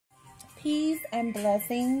Peace and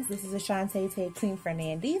blessings. This is Ashanté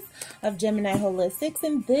Fernandes of Gemineye Holistics,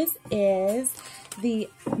 and this is the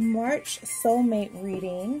March Soulmate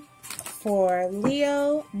reading for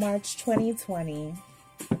Leo, March 2020.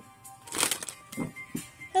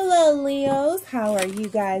 Hello, Leos. How are you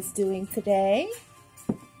guys doing today?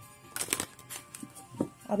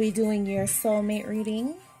 I'll be doing your soulmate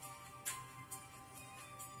reading.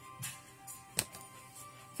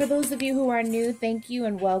 For those of you who are new, thank you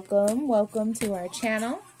and welcome. Welcome to our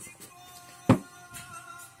channel.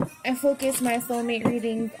 I focus my soulmate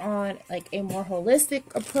readings on like a more holistic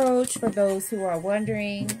approach for those who are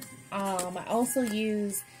wondering. I also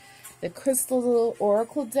use the Crystal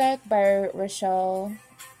Oracle deck by Rachel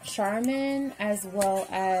Sharman, as well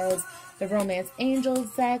as the Romance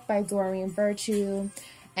Angels deck by Doreen Virtue,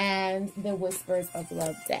 and the Whispers of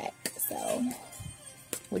Love deck,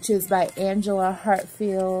 which is by Angela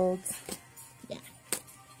Hartfield. Yeah.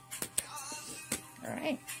 All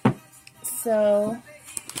right. So,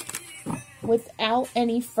 without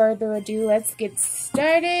any further ado, let's get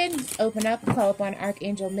started. Let's open up, call upon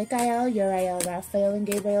Archangel Michael, Uriel, Raphael, and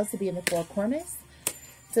Gabriel to be in the four corners.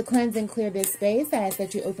 To cleanse and clear this space, I ask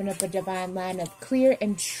that you open up a divine line of clear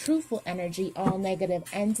and truthful energy. All negative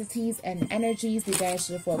entities and energies be banished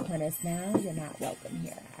to the four corners now. You're not welcome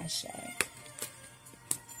here. Ashe.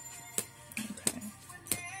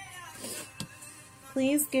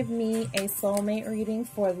 Please give me a soulmate reading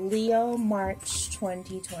for Leo, March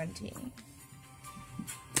 2020.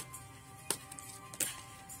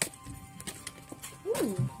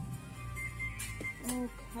 Ooh.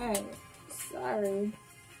 Okay. Sorry.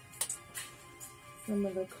 Some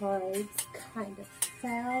of the cards kind of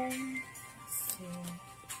fell. Let's see.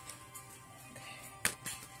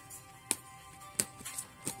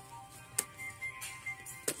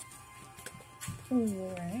 Okay.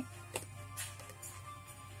 All right.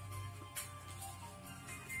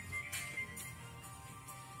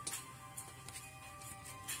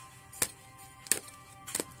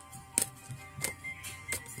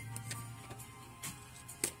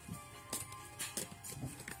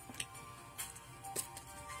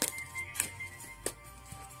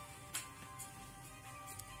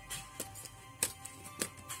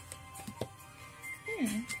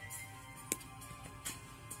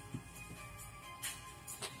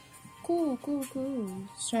 Cool.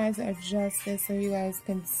 Just trying to adjust this so you guys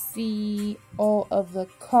can see all of the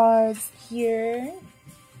cards here.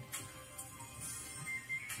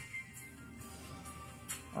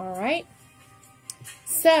 All right.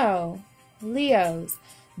 So, Leos,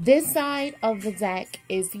 this side of the deck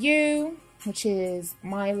is you, which is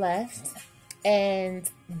my left, and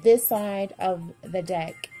this side of the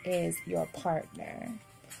deck is your partner.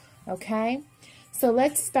 Okay? So,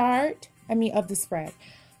 let's start, of the spread.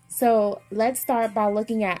 So let's start by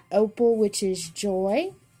looking at Opal, which is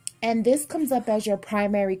joy. And this comes up as your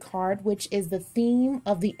primary card, which is the theme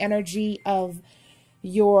of the energy of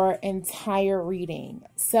your entire reading.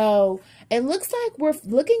 So it looks like we're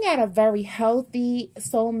looking at a very healthy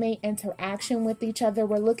soulmate interaction with each other.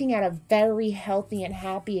 We're looking at a very healthy and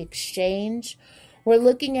happy exchange. We're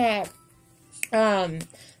looking at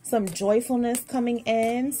some joyfulness coming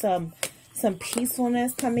in, some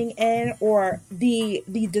peacefulness coming in, or the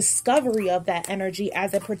discovery of that energy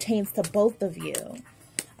as it pertains to both of you.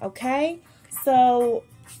 Okay, so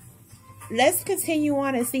let's continue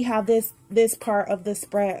on and see how this part of the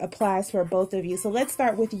spread applies for both of you. So let's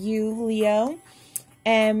start with you, Leo,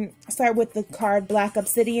 and start with the card Black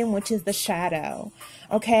Obsidian, which is the shadow.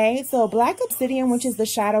 Okay, so Black Obsidian, which is the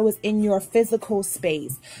shadow, is in your physical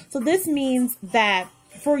space. So this means that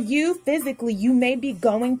for you physically, you may be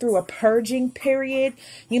going through a purging period.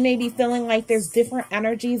 You may be feeling like there's different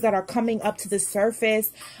energies that are coming up to the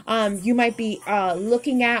surface. You might be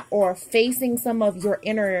looking at or facing some of your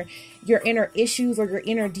inner issues or your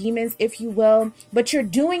inner demons, if you will. But you're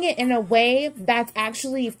doing it in a way that's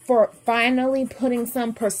actually for finally putting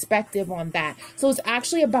some perspective on that. So it's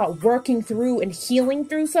actually about working through and healing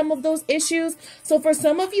through some of those issues. So for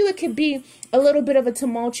some of you, it could be a little bit of a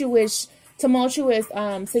tumultuous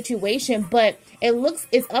situation, but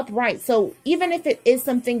it's upright. So even if it is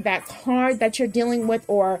something that's hard that you're dealing with,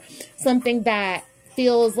 or something that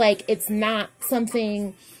feels like it's not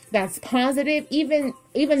something that's positive, even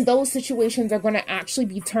those situations are going to actually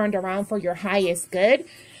be turned around for your highest good.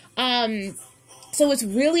 So it's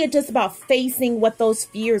really just about facing what those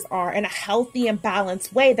fears are in a healthy and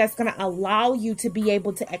balanced way that's going to allow you to be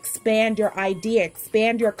able to expand your idea,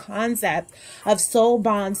 expand your concept of soul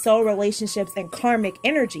bonds, soul relationships, and karmic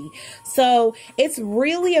energy. So it's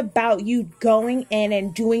really about you going in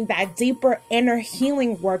and doing that deeper inner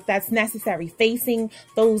healing work that's necessary, facing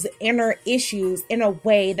those inner issues in a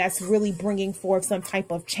way that's really bringing forth some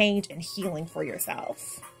type of change and healing for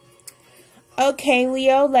yourself. Okay,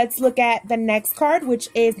 Leo, let's look at the next card, which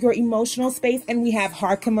is your emotional space. And we have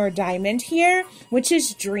Herkimer Diamond here, which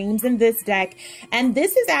is dreams in this deck. And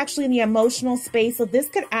this is actually the emotional space. So this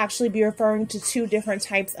could actually be referring to two different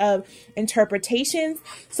types of interpretations.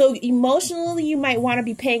 So emotionally, you might want to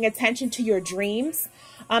be paying attention to your dreams.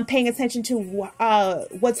 Paying attention to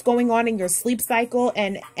what's going on in your sleep cycle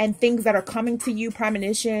and things that are coming to you,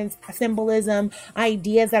 premonitions, symbolism,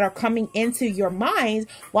 ideas that are coming into your mind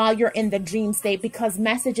while you're in the dream state, because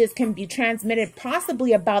messages can be transmitted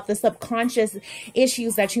possibly about the subconscious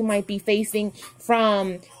issues that you might be facing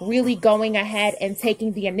from really going ahead and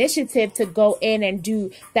taking the initiative to go in and do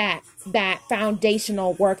that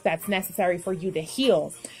foundational work that's necessary for you to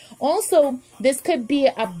heal. Also, this could be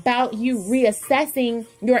about you reassessing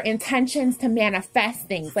your intentions to manifest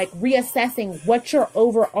things, like reassessing what your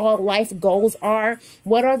overall life goals are.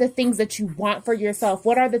 What are the things that you want for yourself?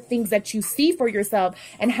 What are the things that you see for yourself?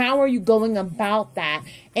 And how are you going about that?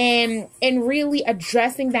 And really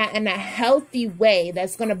addressing that in a healthy way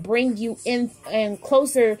that's going to bring you in and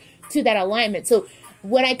closer to that alignment. So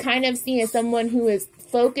what I kind of see is someone who is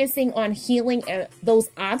focusing on healing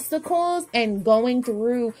those obstacles and going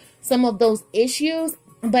through some of those issues,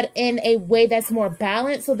 but in a way that's more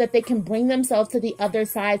balanced so that they can bring themselves to the other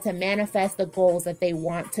side to manifest the goals that they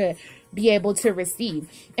want to be able to receive.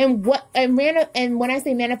 And when I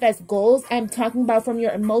say manifest goals, I'm talking about from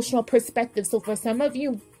your emotional perspective. So for some of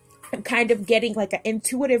you, kind of getting like an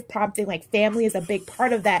intuitive prompting, like family is a big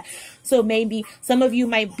part of that. So maybe some of you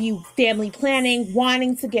might be family planning,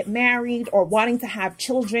 wanting to get married or wanting to have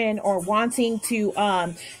children or wanting to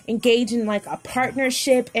engage in like a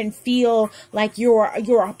partnership and feel like you're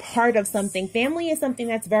a part of something. Family is something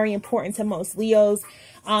that's very important to most Leos.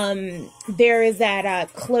 There is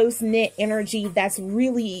that close-knit energy that's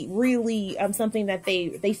really something that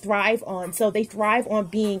they thrive on. So they thrive on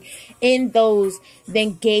being engaged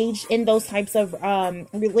in those types of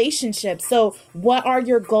relationships. So what are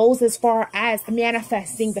your goals as far as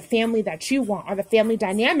manifesting the family that you want or the family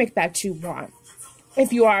dynamic that you want?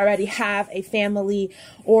 If you already have a family,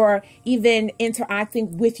 or even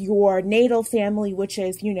interacting with your natal family, which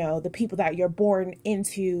is, you know, the people that you're born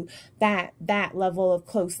into, that level of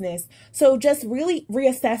closeness. So just really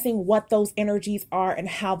reassessing what those energies are and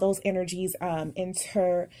how those energies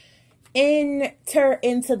enter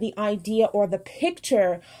into the idea or the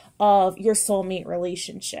picture of your soulmate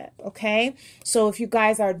relationship. Okay. So if you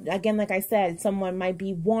guys are, again, like I said, someone might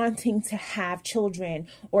be wanting to have children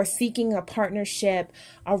or seeking a partnership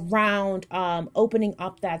around opening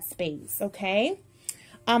up that space. Okay.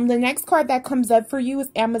 The next card that comes up for you is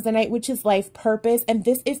Amazonite, which is life purpose. And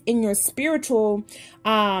this is in your spiritual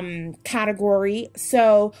category.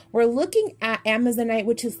 So we're looking at Amazonite,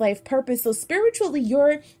 which is life purpose. So spiritually,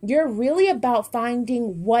 you're really about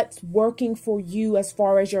finding what's working for you as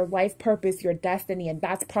far as your life purpose, your destiny. And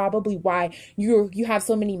that's probably why you have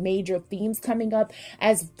so many major themes coming up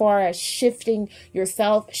as far as shifting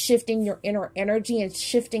yourself, shifting your inner energy, and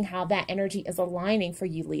shifting how that energy is aligning for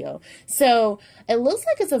you, Leo. So it looks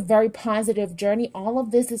like it's a very positive journey. All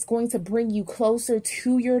of this is going to bring you closer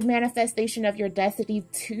to your manifestation of your destiny,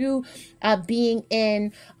 to being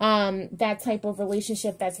in that type of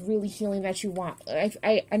relationship that's really healing that you want.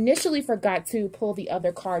 I initially forgot to pull the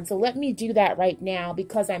other card, so let me do that right now,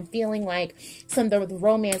 because I'm feeling like some of the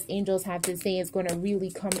romance angels have to say is going to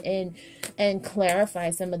really come in and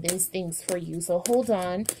clarify some of these things for you. So hold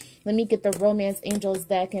on. Let me get the Romance Angels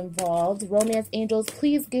deck involved. Romance Angels,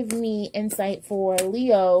 please give me insight for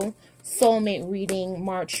Leo soulmate reading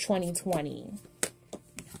March 2020.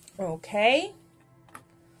 Okay.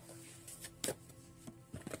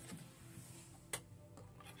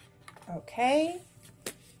 Okay.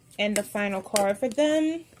 And the final card for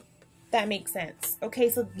them. That makes sense. Okay,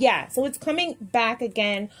 so yeah, so it's coming back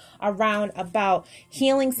again around about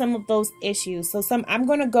healing some of those issues. So I'm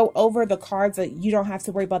going to go over the cards, that you don't have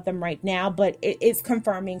to worry about them right now, but it's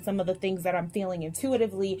confirming some of the things that I'm feeling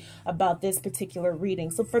intuitively about this particular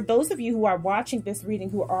reading. So for those of you who are watching this reading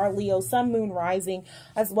who are Leo, Sun, Moon, Rising,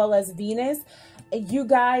 as well as Venus, you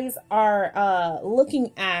guys are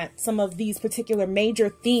looking at some of these particular major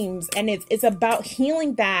themes, and it's about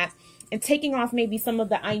healing that and taking off maybe some of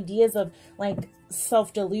the ideas of like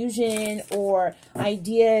self-delusion, or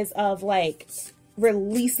ideas of like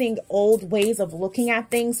releasing old ways of looking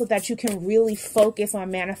at things, so that you can really focus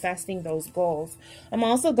on manifesting those goals. I'm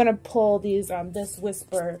also going to pull these this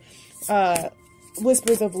Whispers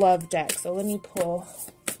of Love deck. So let me pull,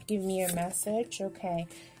 give me a message. Okay,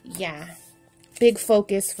 yeah, big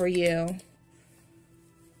focus for you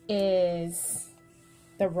is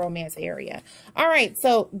the romance area. All right,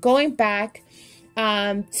 so going back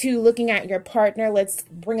to looking at your partner, let's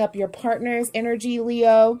bring up your partner's energy,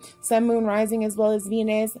 Leo, Sun, Moon, Rising, as well as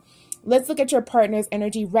Venus. Let's look at your partner's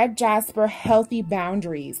energy. Red Jasper, healthy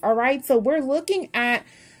boundaries. All right, so we're looking at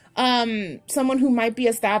someone who might be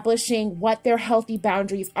establishing what their healthy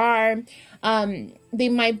boundaries are. They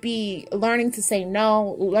might be learning to say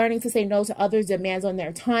no to others' demands on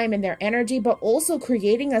their time and their energy, but also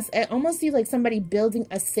creating I almost see like somebody building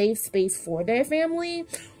a safe space for their family,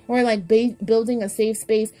 or like building a safe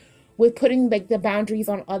space with putting like the boundaries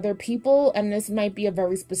on other people. And this might be a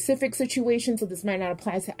very specific situation, so this might not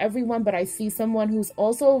apply to everyone, but I see someone who's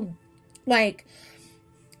also like,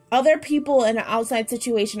 other people in an outside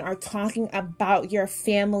situation are talking about your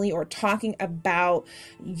family, or talking about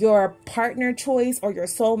your partner choice, or your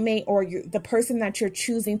soulmate, or the person that you're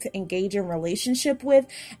choosing to engage in relationship with.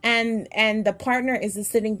 And the partner is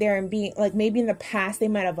just sitting there and being like, maybe in the past they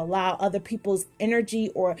might have allowed other people's energy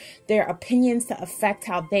or their opinions to affect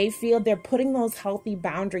how they feel. They're putting those healthy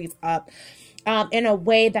boundaries up in a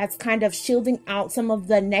way that's kind of shielding out some of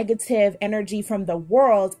the negative energy from the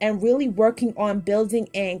world, and really working on building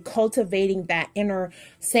and cultivating that inner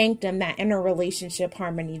sanctum, that inner relationship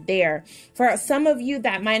harmony there. For some of you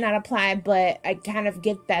that might not apply, but I kind of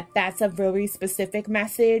get that that's a very specific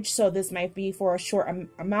message. So this might be for a short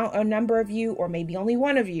a number of you, or maybe only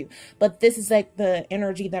one of you, but this is like the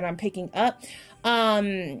energy that I'm picking up.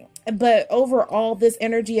 But overall, this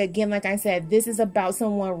energy, again, like I said, this is about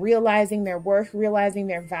someone realizing their worth, realizing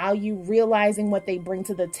their value, realizing what they bring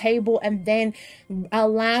to the table, and then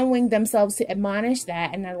allowing themselves to admonish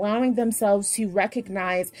that, and allowing themselves to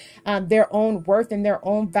recognize their own worth and their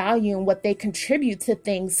own value and what they contribute to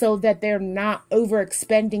things, so that they're not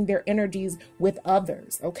overexpending their energies with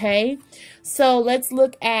others. Okay, so let's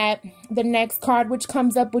look at the next card, which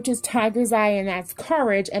comes up, which is Tiger's Eye, and that's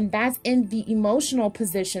courage, and that's in the emotional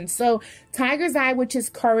position. So Tiger's Eye, which is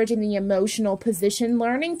courage in the emotional position,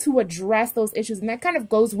 learning to address those issues. And that kind of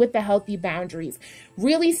goes with the healthy boundaries,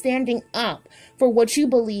 really standing up for what you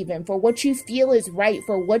believe in, for what you feel is right,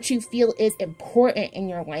 for what you feel is important in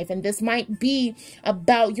your life. And this might be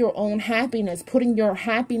about your own happiness, putting your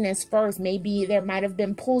happiness first. Maybe there might have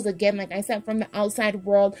been pulls, again, like I said, from the outside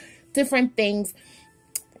world, different things,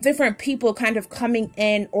 different people kind of coming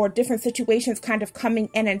in, or different situations kind of coming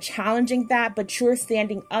in and challenging that, but you're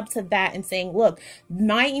standing up to that and saying, look,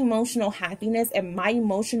 my emotional happiness and my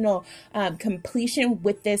emotional completion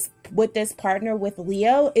with this partner, with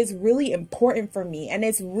Leo, is really important for me, and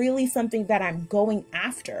it's really something that I'm going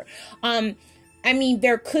after. I mean,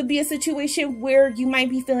 there could be a situation where you might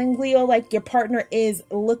be feeling, Leo, like your partner is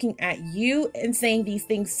looking at you and saying these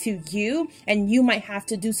things to you, and you might have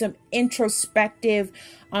to do some introspective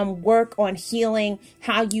work on healing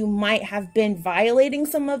how you might have been violating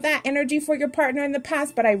some of that energy for your partner in the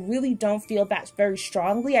past. But I really don't feel that very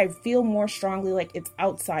strongly. I feel more strongly like it's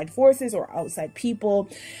outside forces, or outside people,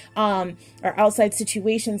 or outside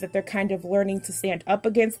situations that they're kind of learning to stand up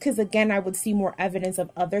against. Because again, I would see more evidence of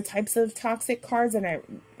other types of toxic cards, and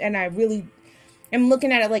I really am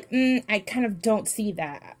looking at it like, I kind of don't see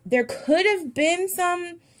that. There could have been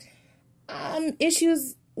some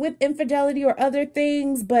issues with infidelity or other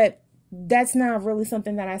things, but that's not really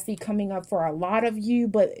something that I see coming up for a lot of you.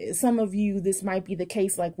 But some of you, this might be the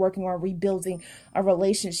case, like working on rebuilding a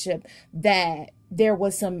relationship, that there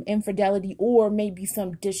was some infidelity or maybe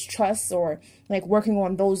some distrust, or like working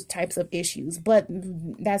on those types of issues, but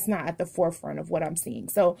that's not at the forefront of what I'm seeing.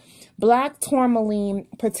 So black tourmaline,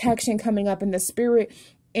 protection coming up in the spirit,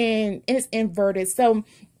 and it's inverted. So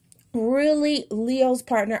really, Leo's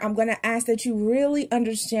partner, I'm going to ask that you really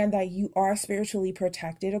understand that you are spiritually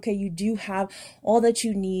protected. Okay, you do have all that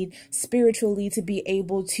you need spiritually to be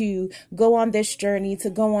able to go on this journey, to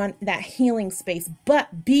go on that healing space.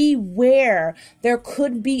 But beware, there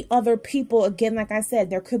could be other people. Again, like I said,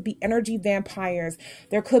 there could be energy vampires.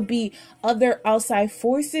 There could be other outside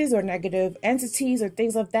forces or negative entities or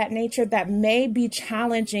things of that nature that may be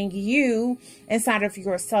challenging you inside of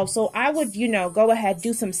yourself. So I would, go ahead,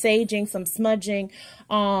 do some saging, some smudging,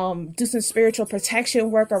 do some spiritual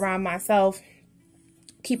protection work around myself,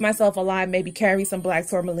 keep myself alive, maybe carry some black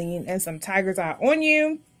tourmaline and some Tiger's Eye on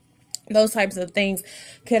you. Those types of things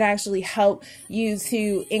could actually help you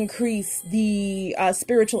to increase the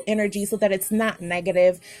spiritual energy so that it's not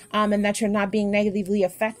negative, and that you're not being negatively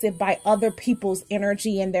affected by other people's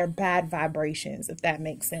energy and their bad vibrations, if that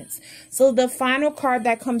makes sense. So the final card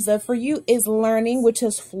that comes up for you is learning, which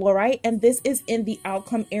is fluorite, and this is in the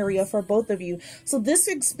outcome area for both of you. So this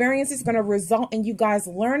experience is going to result in you guys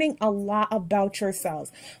learning a lot about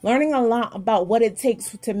yourselves, learning a lot about what it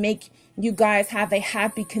takes to make you guys have a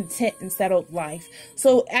happy, content, and settled life.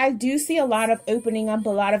 So I do see a lot of opening up, a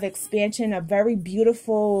lot of expansion, a very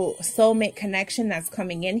beautiful soulmate connection that's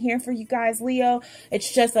coming in here for you guys, Leo.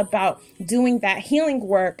 It's just about doing that healing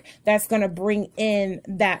work that's going to bring in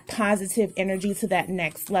that positive energy to that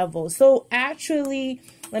next level. So actually,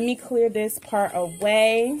 let me clear this part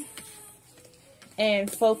away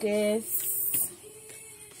and focus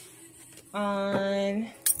on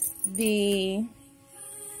the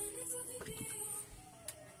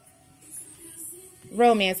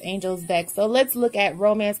Romance Angels deck. So let's look at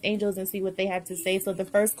Romance Angels and see what they have to say. So the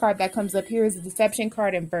first card that comes up here is the Deception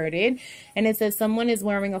card inverted, and it says someone is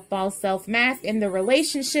wearing a false self mask in the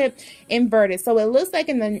relationship, inverted. So it looks like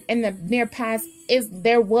in the near past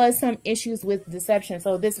there was some issues with deception.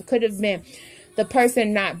 So this could have been the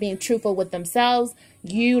person not being truthful with themselves,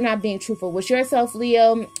 you not being truthful with yourself,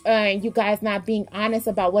 Leo, and you guys not being honest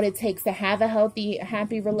about what it takes to have a healthy,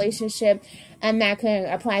 happy relationship. And that can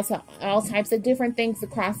apply to all types of different things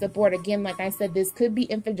across the board. Again, like I said, this could be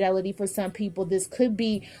infidelity for some people. This could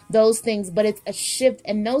be those things, but it's a shift.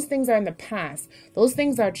 And those things are in the past. Those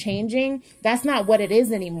things are changing. That's not what it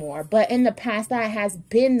is anymore. But in the past, that has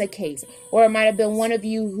been the case. Or it might have been one of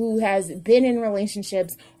you who has been in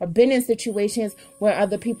relationships or been in situations where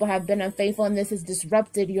other people have been unfaithful. And this has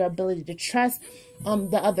disrupted your ability to trust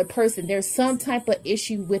the other person. There's some type of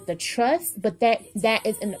issue with the trust, but that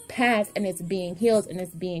is in the past, and it's being healed and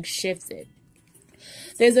it's being shifted.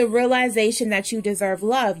 There's a realization that you deserve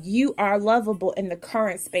love. You are lovable in the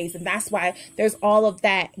current space, and that's why there's all of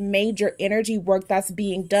that major energy work that's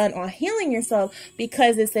being done on healing yourself,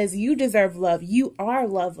 because it says you deserve love. You are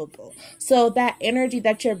lovable. So that energy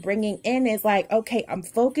that you're bringing in is like, okay, I'm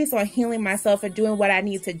focused on healing myself and doing what I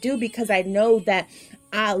need to do, because I know that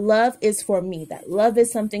love is for me. That love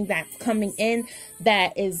is something that's coming in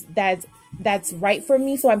that's right for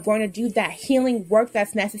me. So I'm going to do that healing work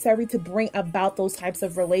that's necessary to bring about those types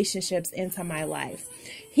of relationships into my life.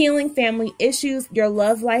 Healing family issues. Your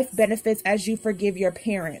love life benefits as you forgive your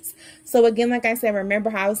parents. So again, like I said, remember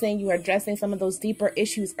how I was saying you were addressing some of those deeper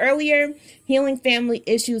issues earlier. Healing family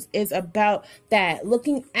issues is about that,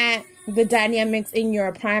 looking at the dynamics in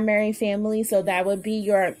your primary family. So that would be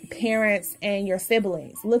your parents and your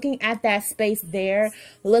siblings. Looking at that space there,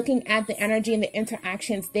 looking at the energy and the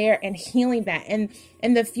interactions there, and healing that. And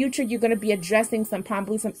in the future, you're going to be addressing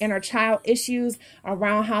probably some inner child issues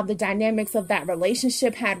around how the dynamics of that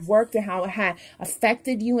relationship had worked and how it had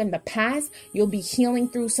affected you in the past. You'll be healing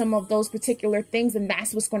through some of those particular things, and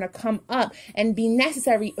that's what's going to come up and be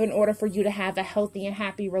necessary in order for you to have a healthy and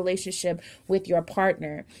happy relationship with your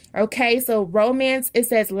partner. Okay, so romance, it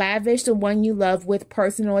says lavish the one you love with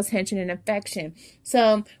personal attention and affection.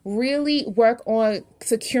 So really work on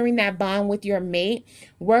securing that bond with your mate.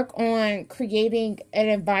 Work on creating an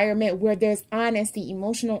environment where there's honesty,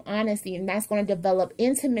 emotional honesty, and that's going to develop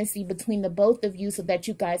intimacy between the both of you so that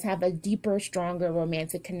you guys have a deeper, stronger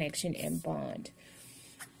romantic connection and bond.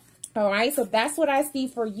 All right, so that's what I see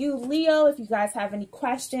for you, Leo. If you guys have any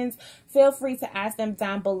questions, feel free to ask them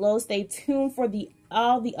down below. Stay tuned for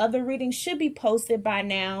all the other readings should be posted by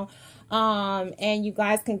now. And you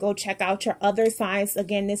guys can go check out your other signs.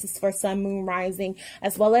 Again, this is for Sun, Moon, Rising,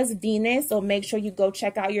 as well as Venus. So make sure you go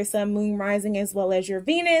check out your Sun, Moon, Rising, as well as your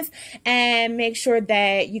Venus, and make sure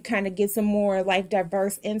that you kind of get some more like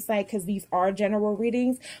diverse insight, because these are general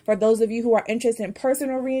readings. For those of you who are interested in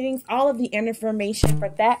personal readings, all of the information for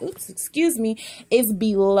that, is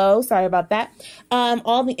below. Sorry about that.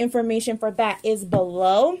 All the information for that is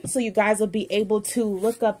below. So you guys will be able to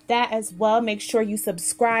look up that as well. Make sure you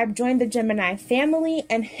subscribe, join the Gemini family,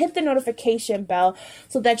 and hit the notification bell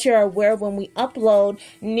so that you're aware when we upload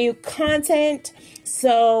new content.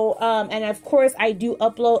 So and of course I do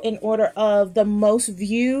upload in order of the most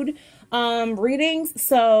viewed readings.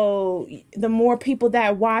 So the more people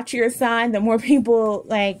that watch your sign, the more people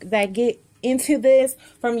like that get into this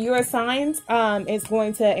from your signs is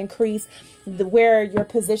going to increase where your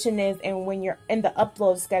position is and when you're in the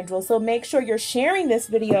upload schedule. So make sure you're sharing this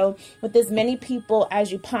video with as many people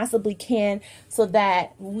as you possibly can so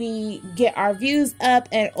that we get our views up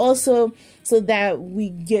and also so that we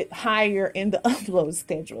get higher in the upload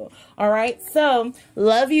schedule. All right, so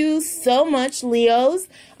love you so much, Leos.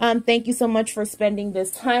 Thank you so much for spending this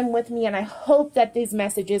time with me, and I hope that these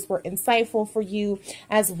messages were insightful for you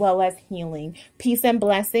as well as healing. Peace and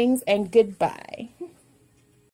blessings, and goodbye.